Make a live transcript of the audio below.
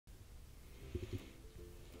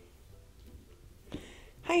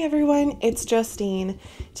Hi everyone, it's Justine.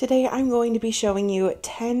 Today I'm going to be showing you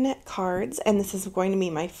 10 cards, and this is going to be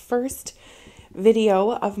my first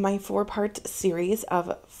video of my 4-part series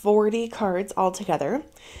of 40 cards altogether.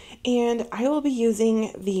 And I will be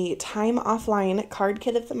using the Time Offline Card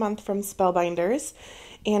Kit of the Month from Spellbinders.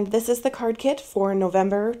 And this is the card kit for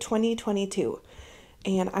November 2022.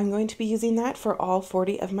 And I'm going to be using that for all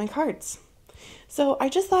 40 of my cards. So I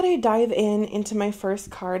just thought I'd dive into my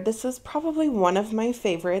first card. This is probably one of my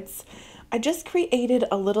favorites. I just created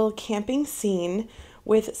a little camping scene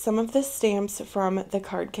with some of the stamps from the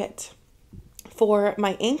card kit. For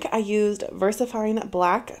my ink, I used VersaFine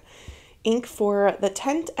Black ink for the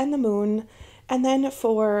tent and the moon. And then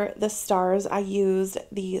for the stars, I used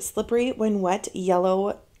the Slippery When Wet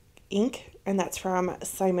yellow ink, and that's from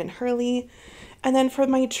Simon Hurley. And then for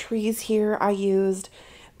my trees here, I used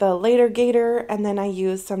the Later Gator, and then I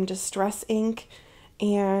used some Distress ink,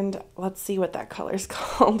 and let's see what that color's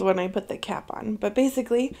called when I put the cap on. But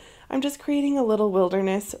basically, I'm just creating a little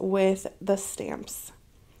wilderness with the stamps.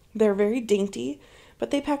 They're very dainty, but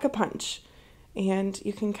they pack a punch, and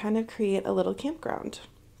you can kind of create a little campground.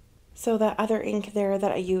 So that other ink there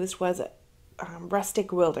that I used was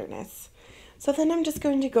Rustic Wilderness. So then I'm just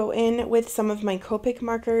going to go in with some of my Copic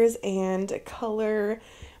markers and color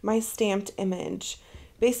my stamped image.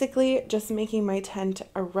 Basically, just making my tent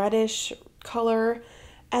a reddish color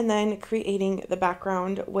and then creating the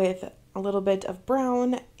background with a little bit of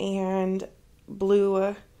brown and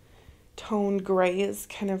blue toned grays.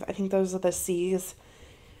 I think those are the C's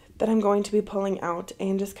that I'm going to be pulling out,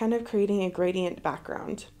 and just kind of creating a gradient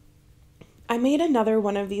background. I made another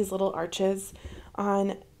one of these little arches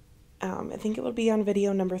on, I think it would be on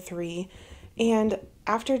video number 3. And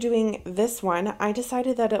after doing this one, I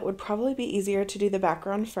decided that it would probably be easier to do the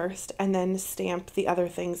background first and then stamp the other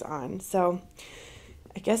things on. So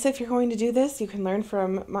I guess if you're going to do this, you can learn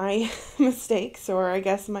from my mistakes, or I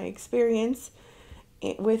guess my experience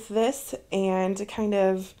with this, and kind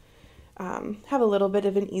of have a little bit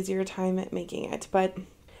of an easier time at making it. But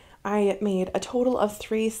I made a total of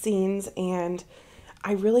 3 scenes, and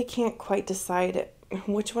I really can't quite decide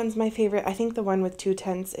which one's my favorite. I think the one with 2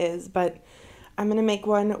 tents is, but I'm going to make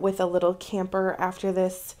one with a little camper after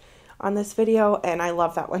this on this video, and I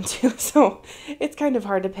love that one too, so it's kind of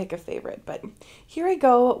hard to pick a favorite. But here I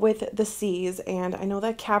go with the C's, and I know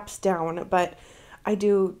that cap's down, but I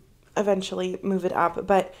do eventually move it up.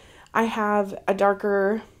 But I have a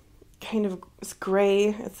darker kind of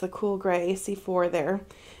gray, it's the cool gray C4 there,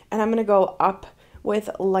 and I'm going to go up with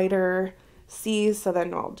lighter C's, so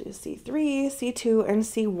then I'll do C3, C2, and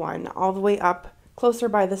C1 all the way up closer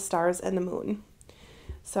by the stars and the moon.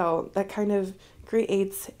 So that kind of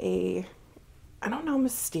creates a, I don't know,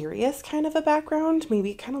 mysterious kind of a background.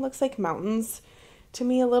 Maybe it kind of looks like mountains to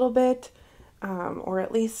me a little bit, or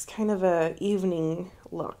at least kind of a evening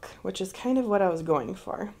look, which is kind of what I was going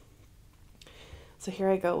for. So here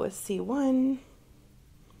I go with C1,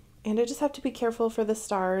 and I just have to be careful for the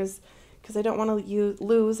stars because I don't want to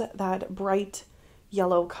lose that bright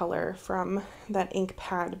yellow color from that ink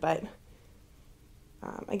pad. But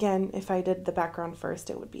again, if I did the background first,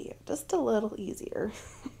 it would be just a little easier.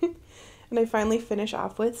 And I finally finish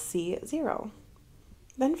off with C0.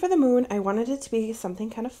 Then for the moon, I wanted it to be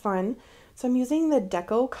something kind of fun, so I'm using the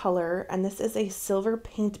Deco Color, and this is a silver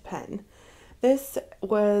paint pen. This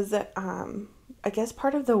was, I guess,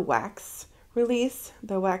 part of the wax release,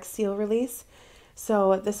 the wax seal release.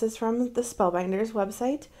 So this is from the Spellbinders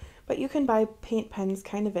website, but you can buy paint pens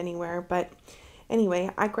kind of anywhere. But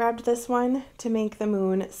anyway, I grabbed this one to make the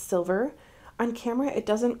moon silver. On camera, it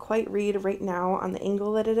doesn't quite read right now on the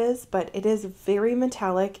angle that it is, but it is very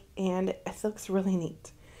metallic and it looks really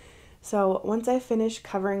neat. So once I finish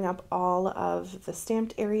covering up all of the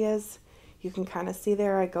stamped areas, you can kind of see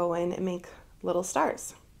there, I go in and make little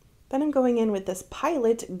stars. Then I'm going in with this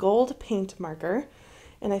Pilot gold paint marker,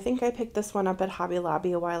 and I think I picked this one up at Hobby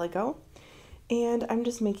Lobby a while ago, and I'm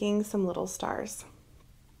just making some little stars.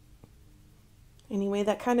 Anyway,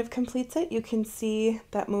 that kind of completes it. You can see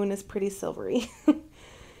that moon is pretty silvery.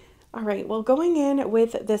 All right, well, going in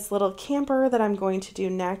with this little camper that I'm going to do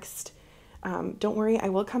next, don't worry, I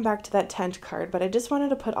will come back to that tent card, but I just wanted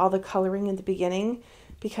to put all the coloring in the beginning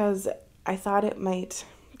because I thought it might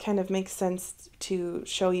kind of make sense to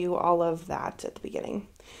show you all of that at the beginning.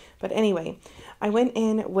 But anyway, I went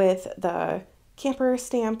in with the camper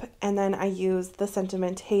stamp, and then I used the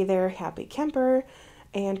sentiment, "Hey there, happy camper,"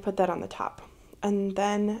 and put that on the top. And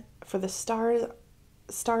then for the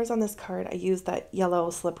stars on this card, I used that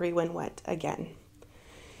yellow Slippery When Wet again.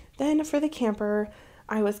 Then for the camper,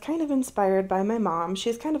 I was kind of inspired by my mom.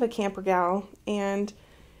 She's kind of a camper gal, and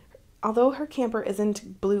although her camper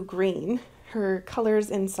isn't blue-green, her colors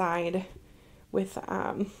inside with,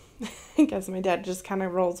 I guess my dad just kind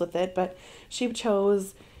of rolls with it, but she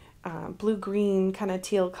chose blue-green kind of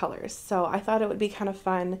teal colors. So I thought it would be kind of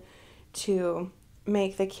fun to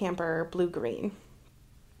make the camper blue-green.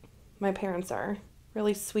 My parents are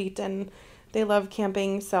really sweet and they love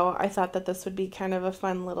camping, so I thought that this would be kind of a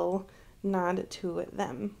fun little nod to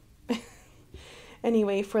them.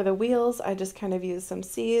 Anyway, for the wheels, I just kind of used some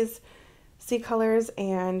sea colors,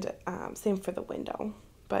 and same for the window.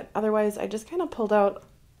 But otherwise, I just kind of pulled out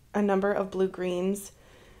a number of blue greens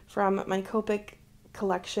from my Copic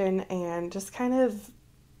collection and just kind of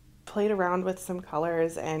played around with some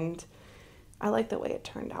colors, and I like the way it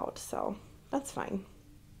turned out, so that's fine.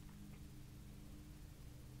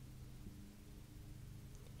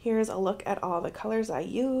 Here's a look at all the colors I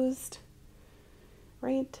used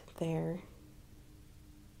right there.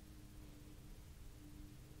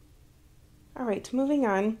 All right, moving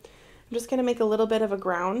on. I'm just going to make a little bit of a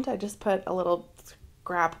ground. I just put a little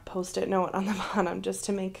scrap post-it note on the bottom just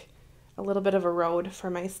to make a little bit of a road for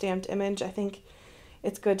my stamped image. I think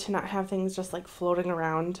it's good to not have things just like floating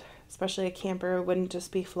around, especially a camper wouldn't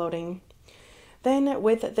just be floating. Then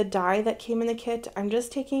with the die that came in the kit, I'm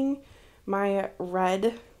just taking my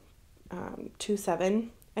red 2-7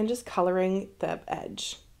 and just coloring the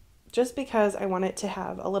edge, just because I want it to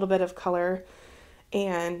have a little bit of color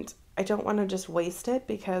and I don't want to just waste it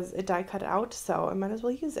because it die cut out, so I might as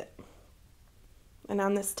well use it. And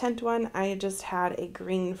on this tent one, I just had a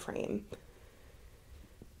green frame.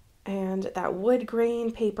 And that wood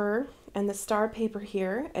grain paper and the star paper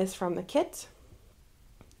here is from the kit.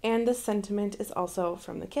 And the sentiment is also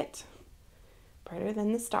from the kit. Brighter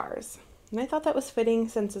than the stars. And I thought that was fitting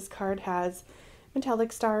since this card has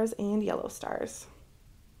metallic stars and yellow stars.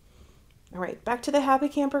 All right, back to the Happy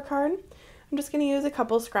Camper card. I'm just going to use a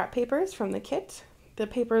couple scrap papers from the kit. The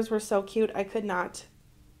papers were so cute, I could not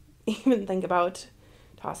even think about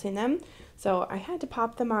tossing them. So I had to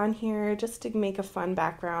pop them on here just to make a fun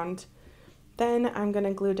background. Then I'm going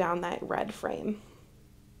to glue down that red frame.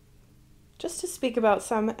 Just to speak about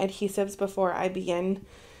some adhesives before I begin,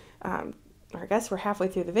 or I guess we're halfway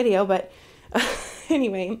through the video, but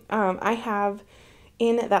anyway, I have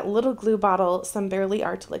in that little glue bottle some Barely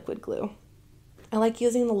Art liquid glue. I like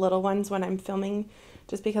using the little ones when I'm filming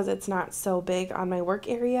just because it's not so big on my work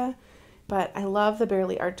area, but I love the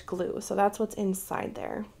Barely Art glue, so that's what's inside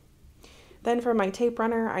there. Then for my tape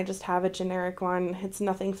runner, I just have a generic one. It's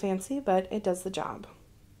nothing fancy, but it does the job.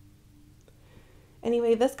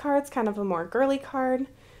 Anyway, this card's kind of a more girly card.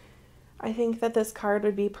 I think that this card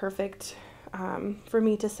would be perfect for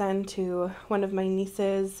me to send to one of my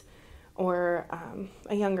nieces or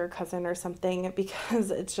a younger cousin or something,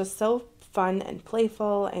 because it's just so fun and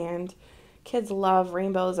playful, and kids love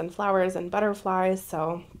rainbows and flowers and butterflies,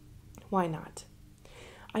 so why not?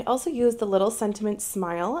 I also used the little sentiment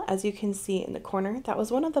smile, as you can see in the corner. That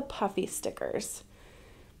was one of the puffy stickers.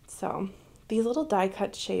 So these little die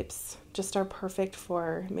cut shapes just are perfect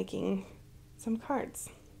for making some cards.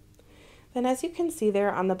 Then as you can see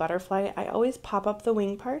there on the butterfly, I always pop up the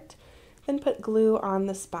wing part, then put glue on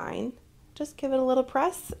the spine. Just give it a little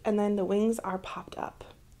press, and then the wings are popped up.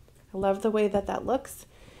 I love the way that that looks,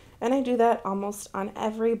 and I do that almost on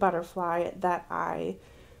every butterfly that I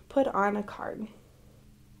put on a card.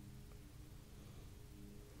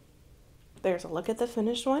 There's a look at the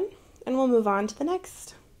finished one, and we'll move on to the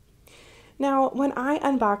next. Now, when I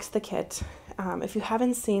unboxed the kit, if you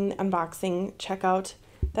haven't seen the unboxing, check out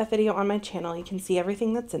that video on my channel. You can see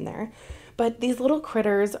everything that's in there. But these little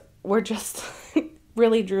critters were just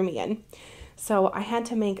really drew me in. So I had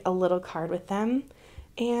to make a little card with them,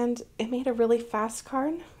 and it made a really fast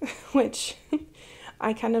card, which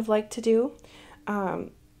I kind of like to do.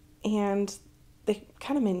 And they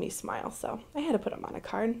kind of made me smile, so I had to put them on a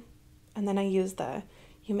card. And then I used the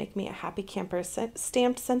 "You Make Me a Happy Camper"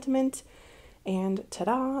 stamped sentiment, and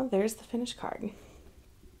ta-da, there's the finished card.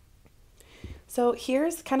 So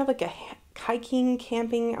here's kind of like a hiking,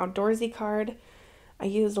 camping, outdoorsy card. I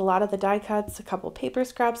used a lot of the die cuts, a couple paper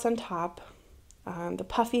scraps on top, the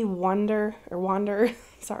puffy wander,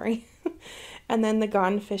 sorry, and then the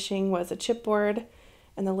gone fishing was a chipboard,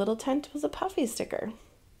 and the little tent was a puffy sticker.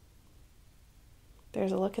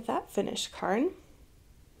 There's a look at that finished card.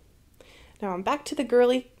 Now I'm back to the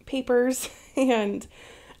girly papers, and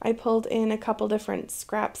I pulled in a couple different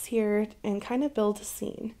scraps here and kind of build a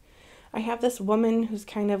scene. I have this woman who's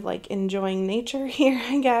kind of like enjoying nature here,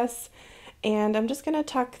 I guess, and I'm just going to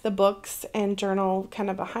tuck the books and journal kind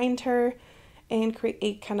of behind her and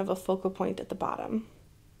create kind of a focal point at the bottom.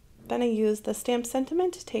 Then I use the stamp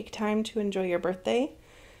sentiment to take time to enjoy your birthday,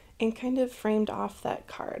 and kind of framed off that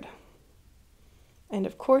card. And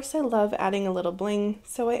of course I love adding a little bling,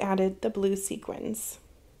 so I added the blue sequins.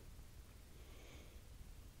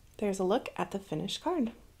 There's a look at the finished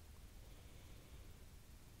card.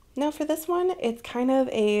 Now for this one, it's kind of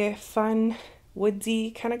a fun,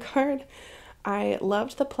 woodsy kind of card. I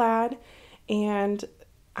loved the plaid, and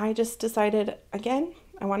I just decided, again,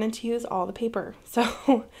 I wanted to use all the paper.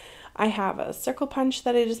 So I have a circle punch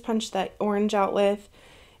that I just punched that orange out with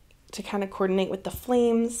to kind of coordinate with the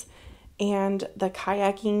flames, and the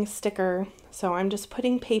kayaking sticker. So I'm just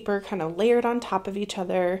putting paper kind of layered on top of each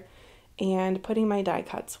other and putting my die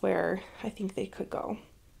cuts where I think they could go.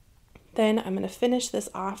 Then I'm going to finish this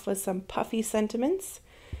off with some puffy sentiments.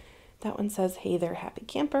 That one says, "Hey there, happy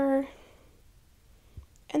camper."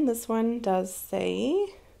 And this one does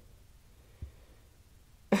say,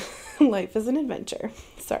 "Life is an adventure."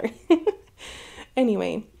 Sorry.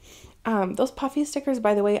 Anyway, those puffy stickers,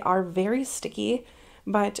 by the way, are very sticky,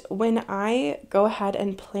 but when I go ahead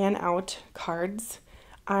and plan out cards,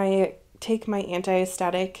 I take my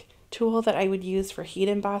anti-static tool that I would use for heat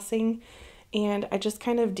embossing, and I just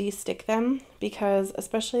kind of de-stick them, because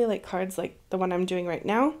especially like cards like the one I'm doing right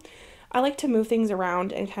now, I like to move things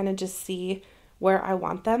around and kind of just see where I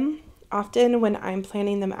want them. Often when I'm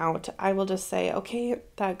planning them out, I will just say, okay,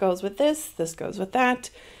 that goes with this goes with that,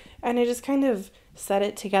 and I just kind of set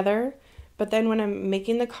it together. But then when I'm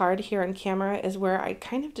making the card here on camera is where I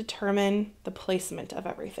kind of determine the placement of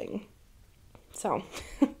everything. So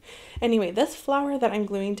anyway, this flower that I'm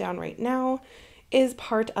gluing down right now is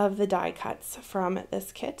part of the die cuts from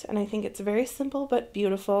this kit, and I think it's very simple but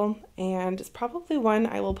beautiful, and it's probably one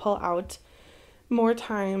I will pull out more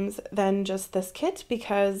times than just this kit,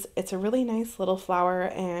 because it's a really nice little flower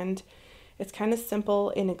and it's kind of simple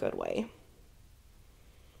in a good way.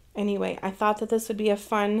 Anyway, I thought that this would be a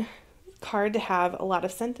fun card to have a lot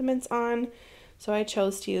of sentiments on, so I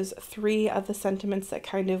chose to use 3 of the sentiments that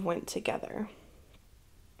kind of went together.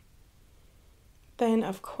 Then,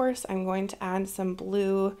 of course, I'm going to add some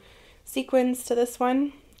blue sequins to this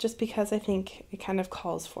one, just because I think it kind of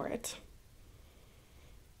calls for it.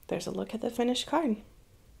 There's a look at the finished card.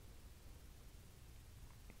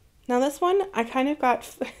 Now this one, I kind of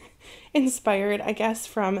got inspired, I guess,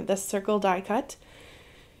 from the circle die cut.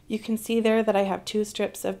 You can see there that I have 2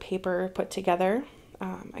 strips of paper put together.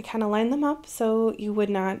 I kind of lined them up so you would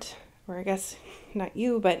not, or I guess not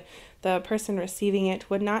you, but the person receiving it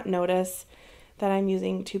would not notice that I'm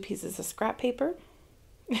using 2 pieces of scrap paper.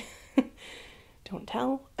 Don't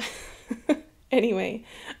tell. Anyway,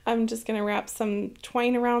 I'm just going to wrap some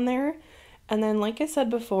twine around there. And then, like I said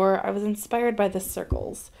before, I was inspired by the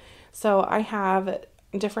circles. So I have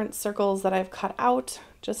different circles that I've cut out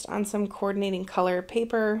just on some coordinating color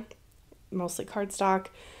paper, mostly cardstock.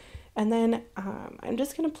 And then I'm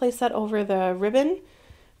just going to place that over the ribbon,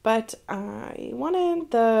 but I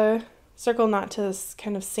wanted the circle not to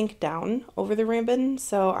kind of sink down over the ribbon,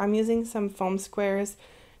 so I'm using some foam squares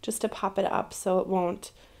just to pop it up so it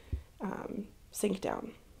won't sink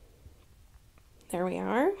down. There we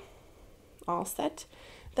are, all set.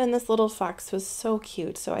 Then this little fox was so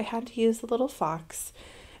cute, so I had to use the little fox,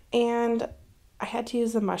 and I had to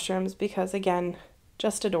use the mushrooms because, again,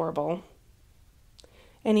 just adorable.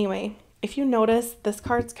 Anyway, if you notice, this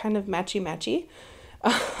card's kind of matchy-matchy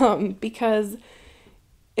because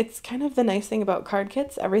it's kind of the nice thing about card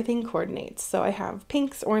kits, everything coordinates. So I have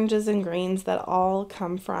pinks, oranges, and greens that all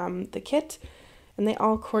come from the kit, and they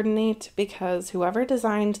all coordinate because whoever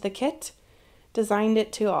designed the kit designed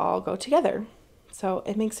it to all go together. So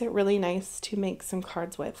it makes it really nice to make some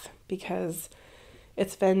cards with because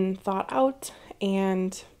it's been thought out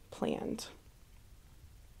and planned.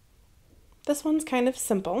 This one's kind of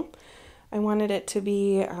simple. I wanted it to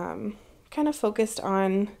be kind of focused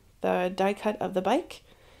on the die cut of the bike,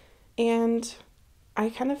 and I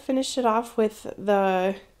kind of finished it off with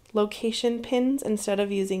the location pins instead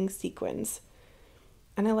of using sequins.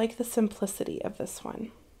 And I like the simplicity of this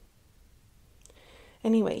one.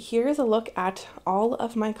 Anyway, here's a look at all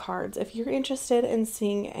of my cards. If you're interested in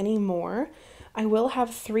seeing any more, I will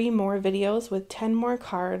have 3 more videos with 10 more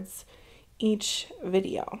cards each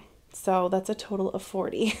video. So that's a total of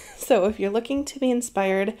 40. So if you're looking to be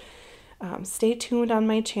inspired, stay tuned on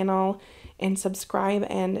my channel and subscribe,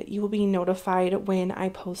 and you will be notified when I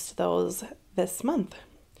post those this month.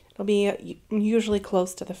 It'll be usually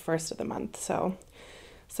close to the 1st of the month, so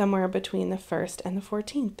somewhere between the 1st and the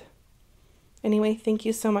 14th. Anyway, thank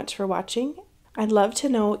you so much for watching. I'd love to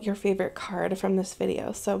know your favorite card from this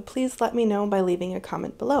video, so please let me know by leaving a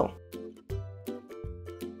comment below.